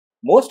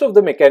Most of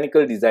the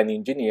mechanical design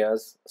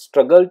engineers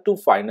struggle to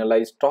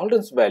finalize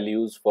tolerance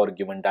values for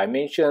given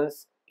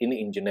dimensions in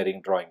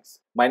engineering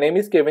drawings. My name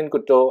is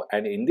Kutto,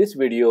 and in this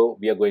video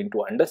we are going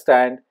to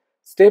understand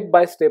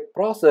step-by-step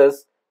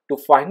process to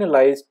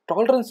finalize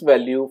tolerance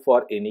value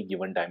for any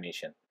given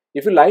dimension.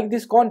 If you like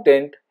this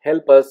content,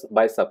 help us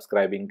by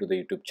subscribing to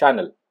the YouTube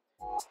channel.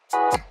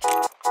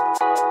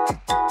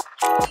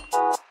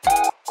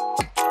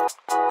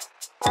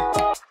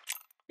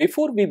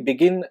 Before we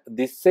begin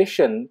this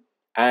session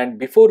and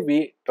before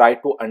we try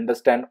to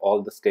understand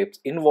all the steps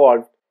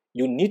involved,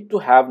 you need to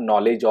have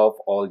knowledge of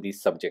all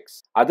these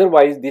subjects.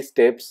 Otherwise, these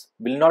steps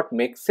will not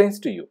make sense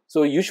to you.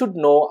 So you should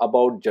know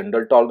about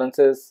general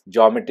tolerances,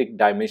 geometric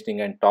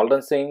dimensioning and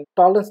tolerancing,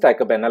 tolerance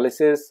stack-up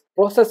analysis,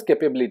 process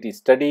capability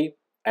study,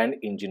 and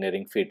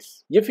engineering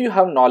fits. If you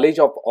have knowledge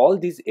of all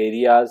these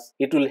areas,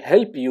 it will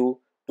help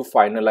you to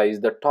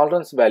finalize the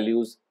tolerance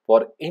values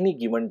for any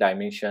given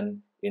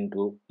dimension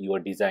into your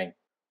design.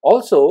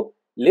 Also,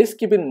 let's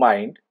keep in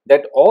mind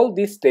that all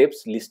these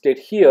steps listed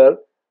here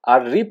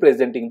are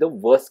representing the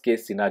worst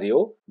case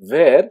scenario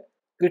where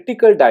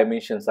critical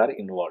dimensions are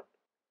involved.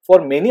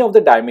 For many of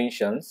the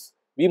dimensions,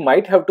 we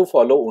might have to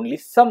follow only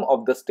some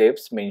of the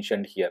steps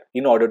mentioned here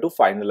in order to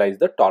finalize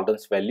the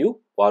tolerance value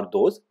for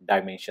those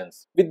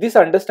dimensions. With this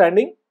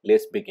understanding,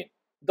 let's begin.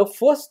 The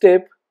first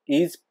step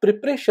is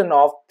preparation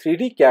of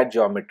 3D CAD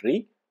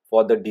geometry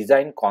for the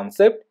design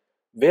concept,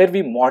 where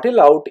we model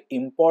out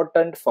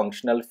important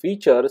functional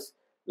features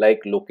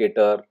like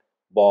locator,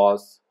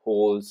 boss,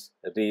 holes,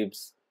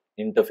 ribs,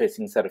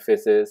 interfacing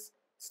surfaces,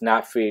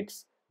 snap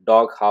fits,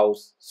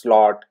 doghouse,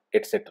 slot,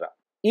 etc.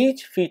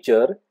 Each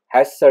feature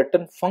has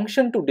certain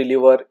function to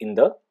deliver in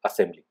the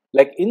assembly.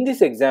 Like in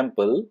this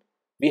example,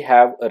 we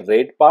have a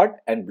red part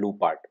and blue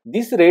part.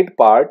 This red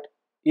part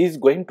is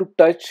going to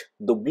touch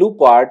the blue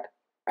part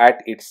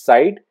at its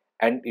side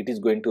and it is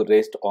going to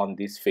rest on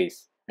this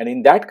face. And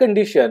in that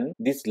condition,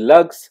 these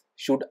lugs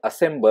should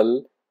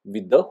assemble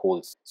with the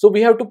holes. So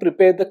we have to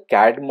prepare the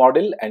CAD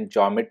model and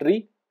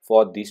geometry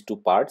for these two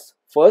parts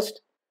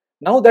first.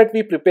 Now that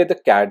we prepare the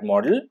CAD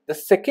model, the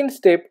second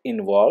step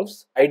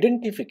involves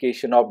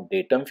identification of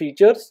datum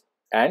features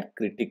and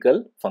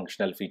critical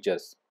functional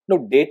features.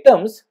 Now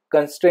datums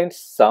constrains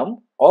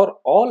some or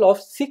all of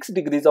 6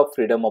 degrees of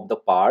freedom of the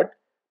part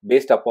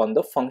based upon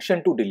the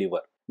function to deliver.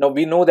 Now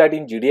we know that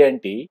in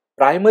GD&T,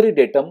 primary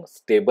datum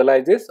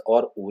stabilizes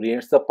or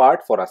orients the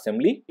part for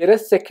assembly,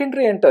 whereas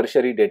secondary and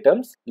tertiary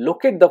datums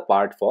locate the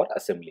part for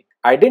assembly.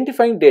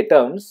 Identifying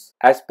datums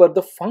as per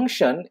the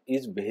function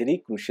is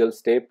very crucial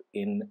step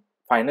in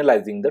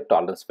finalizing the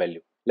tolerance value.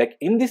 Like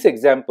in this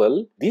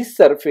example, this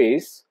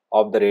surface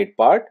of the red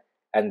part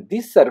and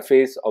this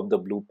surface of the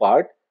blue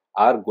part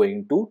are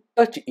going to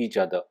touch each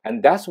other,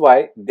 and that's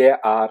why they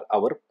are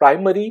our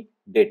primary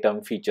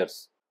datum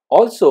features.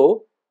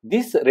 Also,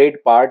 this red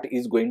part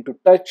is going to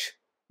touch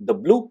the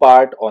blue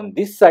part on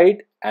this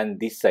side and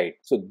this side.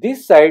 So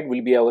this side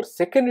will be our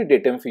secondary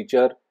datum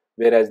feature,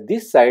 whereas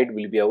this side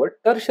will be our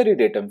tertiary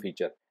datum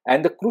feature.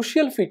 And the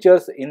crucial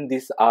features in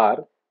this are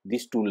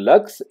these two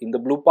lugs in the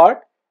blue part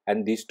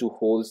and these two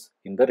holes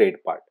in the red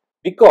part,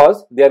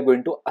 because they are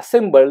going to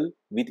assemble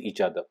with each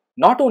other.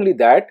 Not only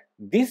that,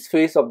 this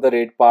face of the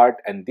red part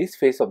and this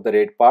face of the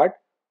red part,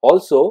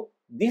 also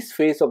this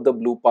face of the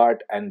blue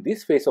part and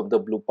this face of the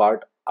blue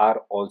part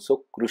are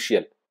also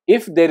crucial.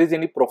 If there is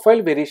any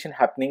profile variation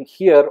happening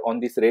here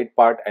on this red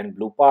part and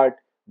blue part,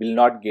 will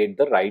not get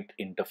the right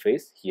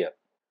interface here.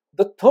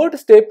 The third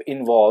step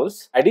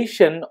involves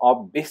addition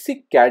of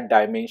basic CAD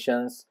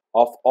dimensions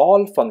of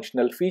all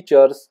functional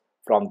features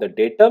from the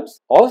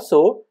datums.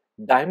 Also,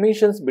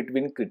 dimensions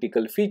between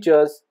critical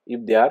features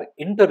if they are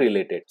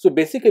interrelated. So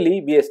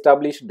basically, we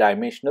establish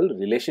dimensional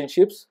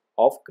relationships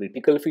of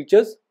critical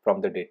features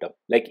from the datum.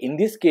 Like in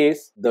this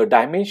case, the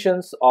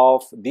dimensions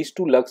of these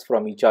two lugs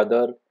from each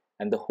other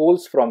and the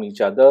holes from each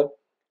other,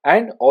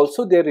 and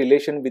also their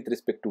relation with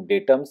respect to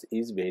datums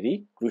is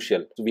very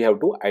crucial. So we have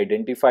to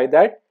identify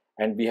that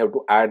and we have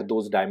to add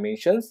those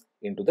dimensions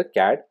into the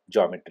CAD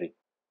geometry.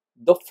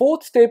 The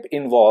fourth step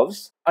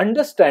involves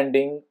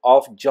understanding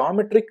of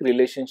geometric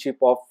relationship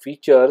of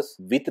features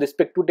with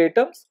respect to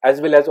datums as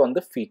well as on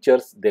the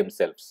features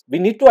themselves. We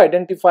need to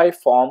identify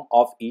form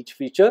of each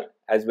feature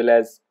as well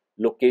as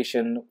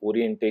location,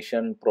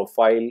 orientation,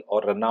 profile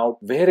or runout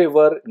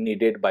wherever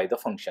needed by the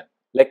function.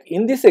 Like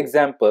in this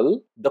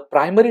example, the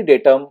primary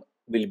datum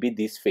will be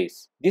this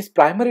face. This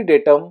primary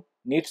datum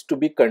needs to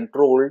be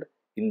controlled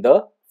in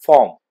the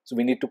form. So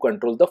we need to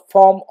control the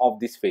form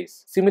of this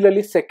face.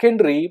 Similarly,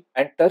 secondary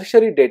and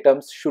tertiary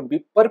datums should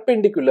be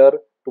perpendicular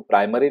to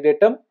primary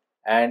datum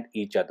and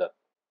each other.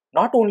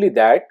 Not only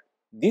that,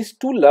 these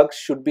two lugs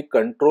should be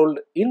controlled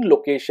in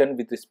location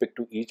with respect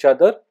to each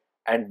other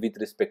and with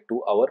respect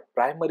to our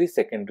primary,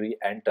 secondary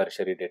and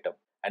tertiary datum.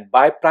 And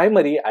by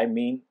primary, I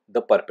mean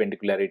the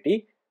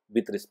perpendicularity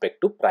with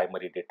respect to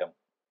primary datum.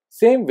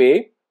 Same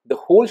way, the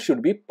hole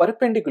should be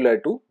perpendicular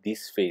to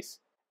this face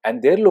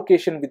and their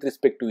location with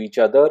respect to each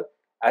other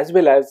as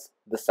well as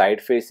the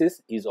side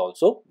faces is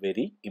also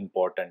very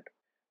important.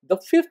 The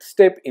fifth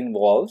step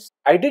involves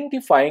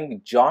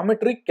identifying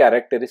geometric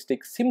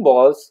characteristic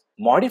symbols,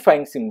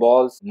 modifying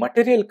symbols,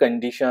 material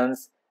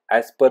conditions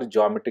as per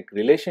geometric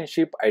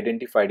relationship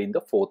identified in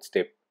the fourth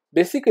step.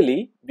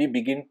 Basically, we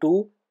begin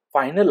to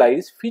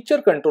finalize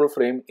feature control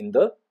frame in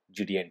the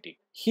GD&T.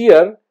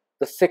 Here,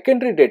 the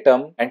secondary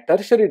datum and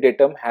tertiary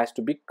datum has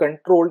to be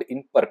controlled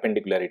in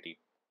perpendicularity.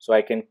 So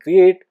I can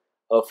create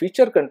a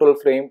feature control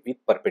frame with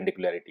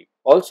perpendicularity.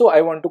 Also,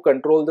 I want to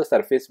control the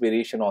surface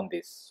variation on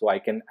this. So I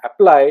can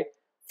apply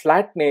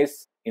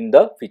flatness in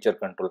the feature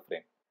control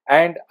frame.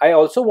 And I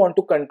also want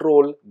to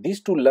control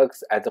these two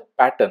lugs as a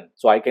pattern.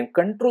 So I can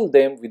control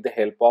them with the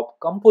help of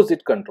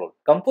composite control.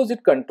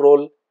 Composite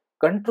control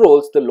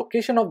controls the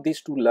location of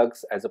these two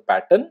lugs as a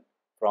pattern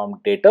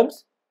from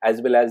datums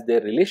as well as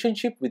their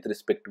relationship with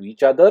respect to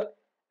each other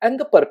and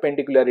the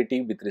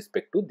perpendicularity with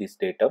respect to this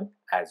datum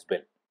as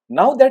well.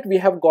 Now that we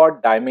have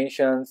got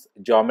dimensions,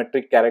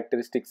 geometric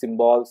characteristic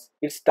symbols,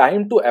 it's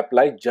time to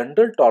apply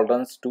general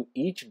tolerance to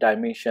each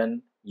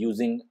dimension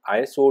using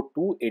ISO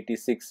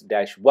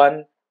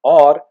 286-1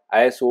 or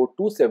ISO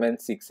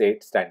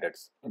 2768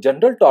 standards.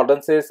 General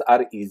tolerances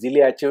are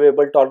easily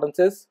achievable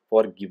tolerances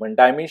for given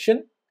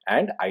dimension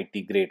and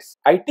IT grades.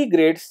 IT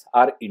grades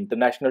are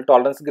international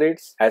tolerance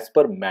grades as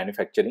per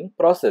manufacturing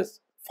process.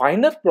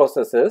 Finer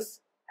processes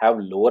have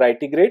lower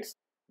IT grades,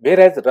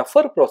 whereas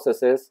rougher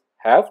processes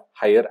have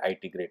higher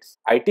IT grades.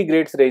 IT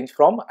grades range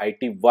from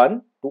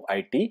IT1 to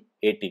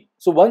IT80.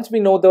 So once we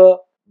know the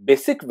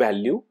basic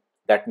value,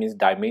 that means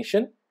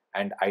dimension,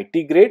 and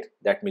IT grade,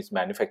 that means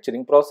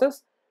manufacturing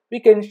process, we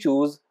can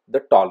choose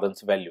the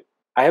tolerance value.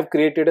 I have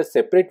created a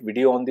separate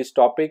video on this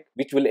topic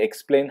which will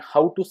explain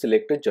how to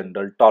select a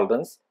general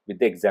tolerance with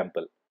the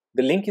example.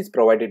 The link is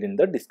provided in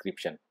the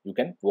description. You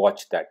can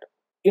watch that.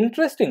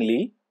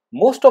 Interestingly,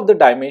 most of the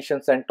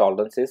dimensions and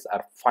tolerances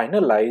are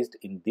finalized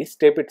in this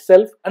step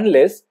itself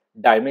unless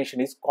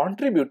dimension is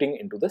contributing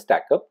into the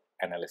stack-up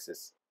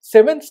analysis.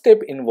 Seventh step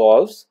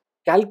involves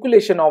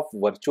calculation of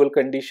virtual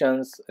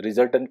conditions,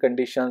 resultant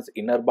conditions,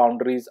 inner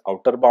boundaries,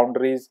 outer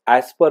boundaries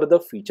as per the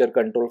feature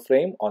control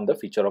frame on the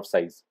feature of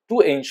size to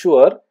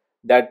ensure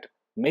that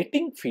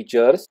mating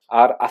features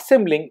are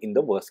assembling in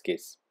the worst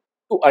case.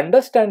 To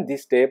understand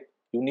this step,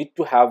 you need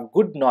to have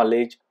good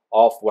knowledge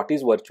of what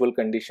is virtual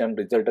condition,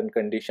 resultant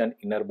condition,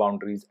 inner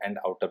boundaries and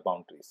outer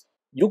boundaries.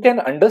 You can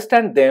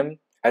understand them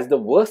as the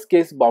worst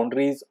case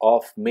boundaries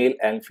of male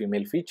and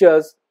female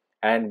features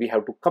and we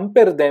have to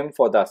compare them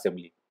for the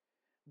assembly.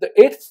 The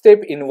eighth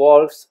step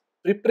involves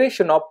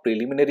preparation of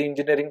preliminary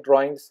engineering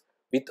drawings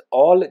with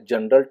all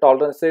general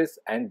tolerances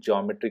and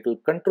geometrical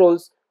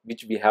controls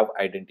which we have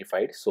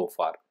identified so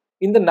far.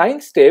 In the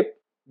ninth step,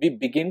 we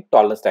begin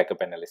tolerance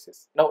stack-up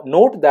analysis. Now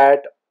note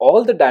that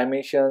all the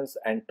dimensions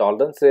and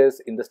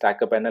tolerances in the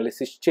stack-up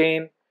analysis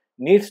chain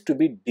needs to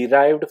be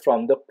derived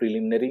from the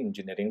preliminary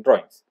engineering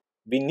drawings.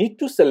 We need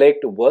to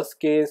select worst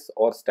case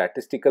or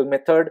statistical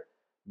method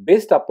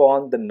based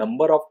upon the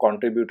number of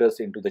contributors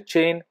into the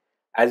chain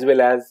as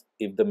well as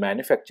if the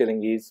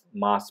manufacturing is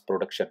mass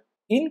production.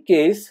 In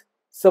case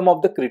some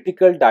of the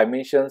critical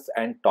dimensions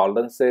and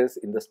tolerances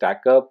in the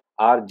stack-up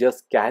are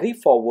just carry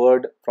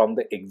forward from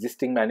the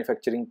existing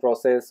manufacturing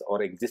process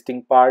or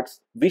existing parts,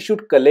 we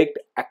should collect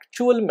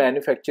actual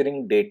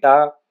manufacturing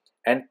data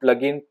and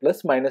plug in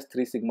plus minus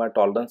 3 sigma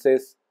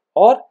tolerances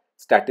or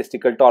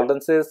statistical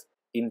tolerances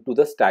into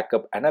the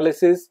stack-up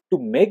analysis to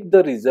make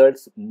the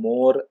results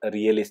more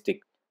realistic.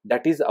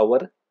 That is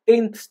our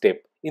 10th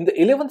step. In the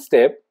 11th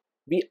step,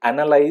 we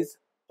analyze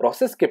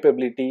process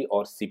capability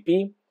or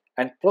CP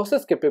and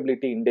process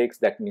capability index,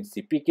 that means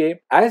CPK,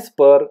 as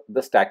per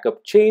the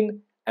stack-up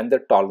chain and the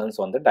tolerance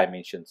on the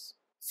dimensions.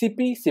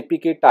 CP,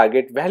 CPK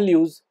target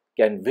values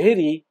can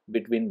vary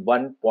between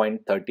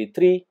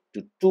 1.33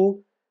 to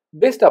 2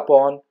 based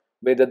upon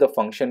whether the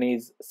function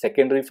is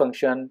secondary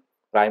function,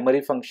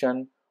 primary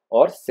function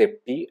or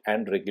safety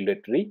and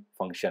regulatory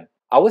function.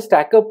 Our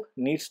stack-up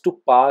needs to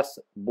pass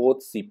both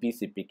CP,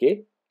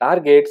 CPK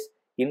targets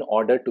in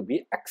order to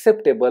be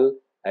acceptable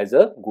as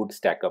a good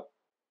stack-up.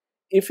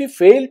 If we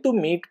fail to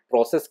meet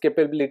process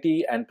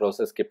capability and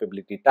process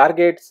capability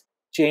targets,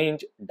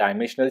 change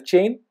dimensional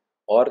chain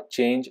or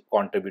change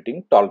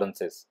contributing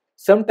tolerances.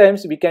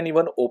 Sometimes we can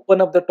even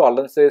open up the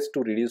tolerances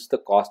to reduce the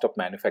cost of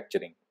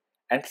manufacturing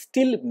and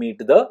still meet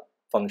the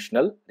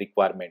functional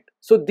requirement.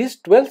 So this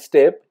 12th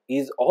step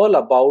is all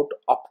about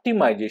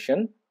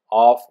optimization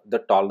of the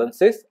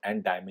tolerances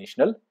and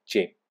dimensional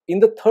chain. In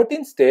the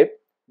 13th step,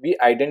 we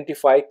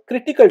identify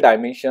critical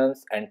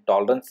dimensions and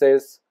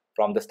tolerances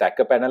from the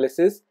stack-up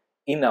analysis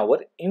in our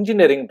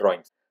engineering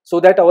drawings so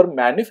that our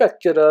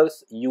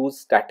manufacturers use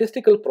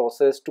statistical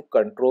process to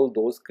control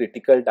those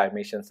critical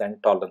dimensions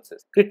and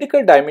tolerances.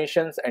 Critical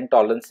dimensions and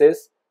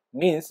tolerances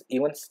means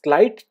even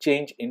slight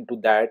change into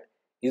that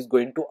is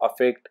going to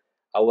affect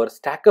our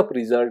stack-up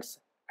results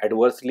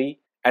adversely,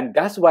 and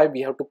that's why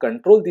we have to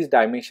control these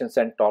dimensions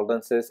and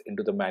tolerances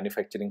into the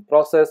manufacturing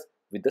process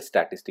with the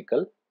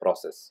statistical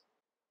process.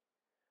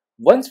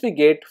 Once we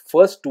get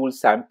first tool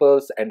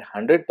samples and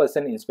 100%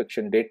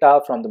 inspection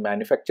data from the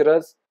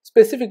manufacturers,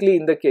 specifically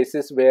in the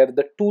cases where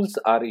the tools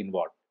are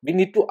involved, We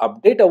need to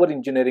update our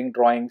engineering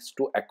drawings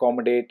to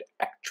accommodate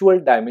actual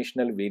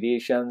dimensional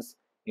variations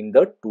in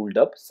the tooled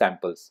up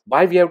samples.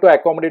 Why we have to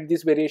accommodate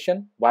this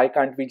variation? Why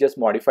can't we just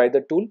modify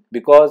the tool?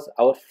 Because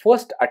our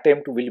first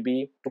attempt will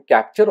be to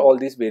capture all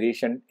this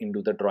variation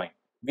into the drawing.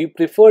 We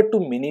prefer to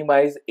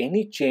minimize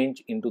any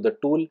change into the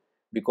tool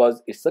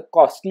because it's a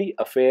costly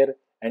affair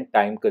and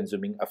time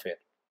consuming affair.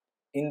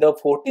 In the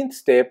 14th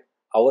step,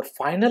 our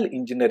final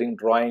engineering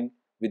drawing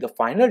with the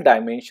final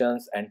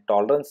dimensions and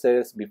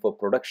tolerances before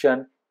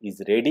production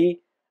is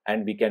ready,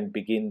 and we can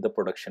begin the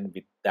production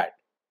with that.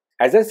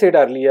 As I said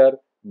earlier,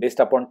 based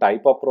upon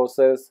type of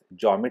process,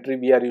 geometry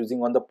we are using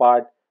on the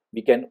part,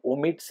 we can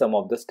omit some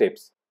of the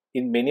steps.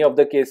 In many of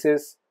the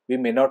cases, we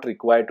may not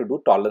require to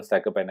do tolerance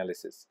stack-up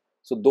analysis.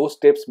 So those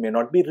steps may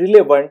not be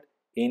relevant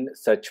in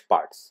such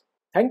parts.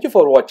 Thank you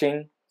for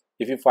watching.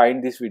 If you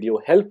find this video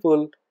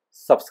helpful,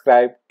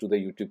 subscribe to the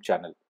YouTube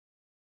channel.